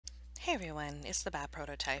Hey everyone, it's the Bat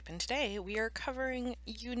Prototype, and today we are covering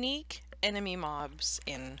unique enemy mobs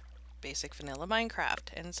in basic vanilla Minecraft,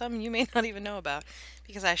 and some you may not even know about,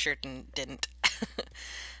 because I sure didn't.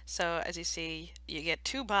 So as you see, you get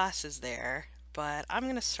two bosses there, but I'm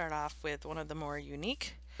going to start off with one of the more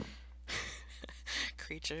unique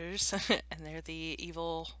creatures, and they're the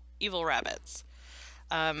evil rabbits.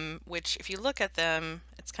 Which if you look at them,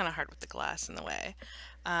 it's kind of hard with the glass in the way.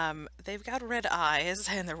 They've got red eyes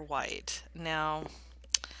and they're white. Now,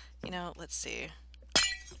 let's see.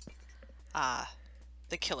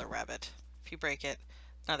 The killer rabbit. If you break it,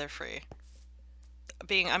 now they're free.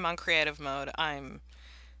 I'm on creative mode, I'm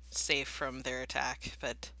safe from their attack,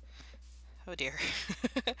 but oh dear.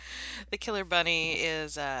 The killer bunny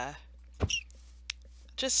is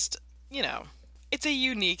just, it's a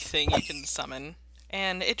unique thing you can summon.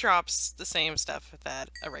 And it drops the same stuff that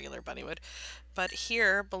a regular bunny would. But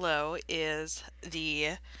here below is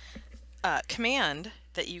the command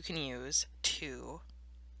that you can use to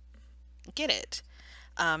get it.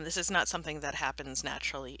 This is not something that happens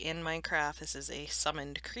naturally in Minecraft. This is a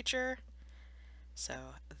summoned creature. So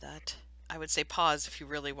that, I would say pause if you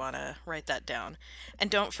really want to write that down. And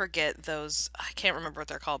don't forget those, I can't remember what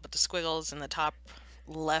they're called, but the squiggles in the top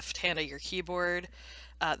left hand of your keyboard,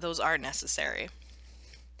 those are necessary.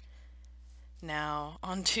 Now,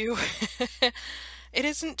 onto it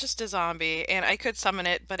isn't just a zombie, and I could summon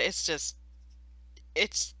it, but it's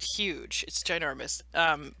huge. It's ginormous.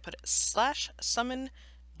 But slash summon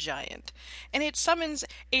giant. And it summons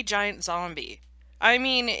a giant zombie. I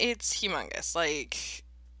mean, it's humongous. Like,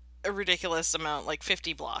 a ridiculous amount, like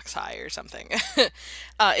 50 blocks high or something.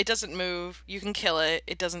 It doesn't move. You can kill it.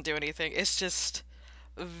 It doesn't do anything. It's just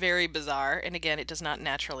very bizarre. And again, it does not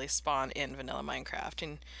naturally spawn in vanilla Minecraft.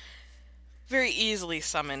 And very easily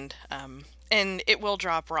summoned, and it will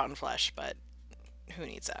drop rotten flesh, but who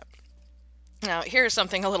needs that? Now, here's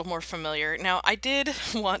something a little more familiar. Now, I did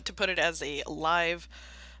want to put it as a live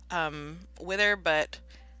wither, but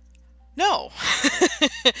no.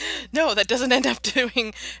 No, that doesn't end up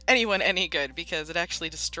doing anyone any good, because it actually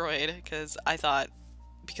destroyed, because I thought,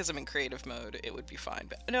 because I'm in creative mode, it would be fine,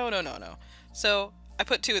 but no. So, I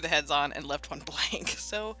put two of the heads on and left one blank,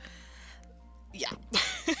 so, yeah.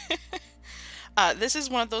 This is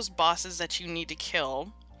one of those bosses that you need to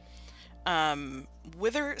kill.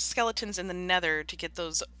 Wither skeletons in the nether to get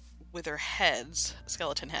those wither heads,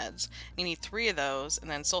 skeleton heads. You need 3 of those, and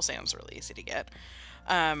then soul sand's really easy to get.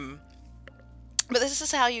 But this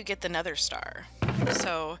is how you get the nether star.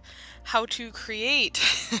 So, how to create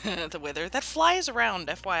the wither that flies around,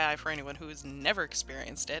 FYI, for anyone who's never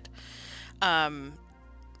experienced it.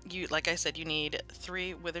 Like I said, you need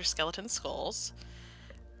 3 wither skeleton skulls,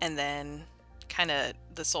 and then kind of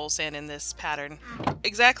the soul sand in this pattern,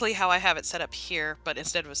 exactly how I have it set up here, but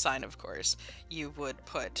instead of a sign, of course, you would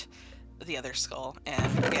put the other skull,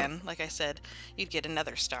 and again, like I said, you'd get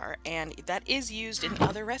another star, and that is used in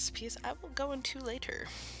other recipes I will go into later.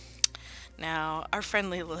 Now, our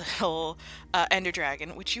friendly little ender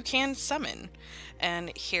dragon, which you can summon,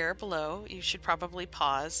 and here below, you should probably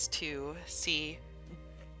pause to see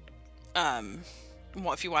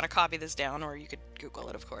if you want to copy this down, or you could Google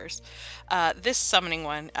it, of course. This summoning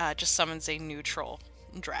one just summons a neutral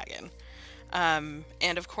dragon.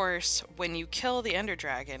 And of course, when you kill the Ender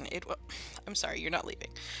Dragon, I'm sorry, you're not leaving.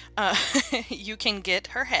 You can get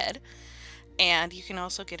her head, and you can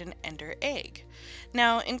also get an Ender Egg.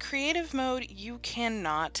 Now, in creative mode, you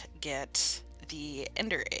cannot get the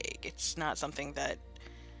Ender Egg. It's not something that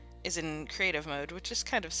is in creative mode, which is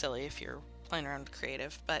kind of silly if you're playing around with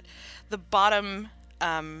creative, but the bottom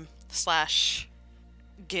slash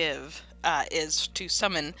give is to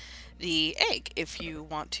summon the egg if you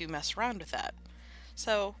want to mess around with that.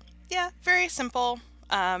 So yeah, very simple.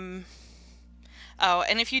 Oh,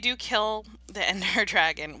 and if you do kill the Ender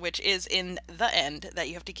Dragon, which is in the end, that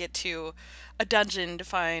you have to get to a dungeon to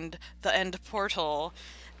find the end portal,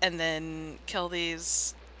 and then kill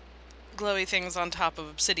these glowy things on top of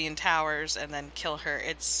obsidian towers, and then kill her.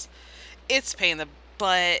 It's a pain in the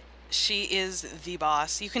butt. She is the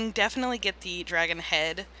boss. You can definitely get the dragon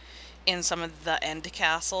head in some of the end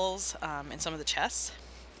castles, in some of the chests,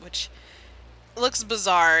 which looks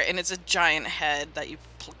bizarre, and it's a giant head that you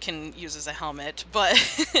can use as a helmet, but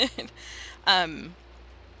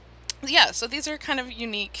yeah, so these are kind of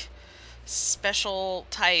unique, special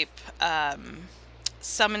type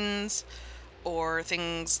summons, or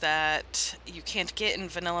things that you can't get in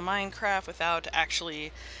vanilla Minecraft without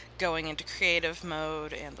actually going into creative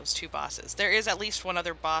mode, and those 2 bosses. There is at least one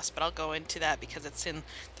other boss, but I'll go into that because it's in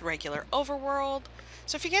the regular overworld.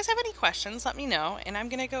 So if you guys have any questions, let me know, and I'm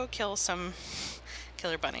gonna go kill some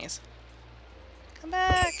Killer bunnies. Come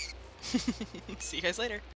back! See you guys later.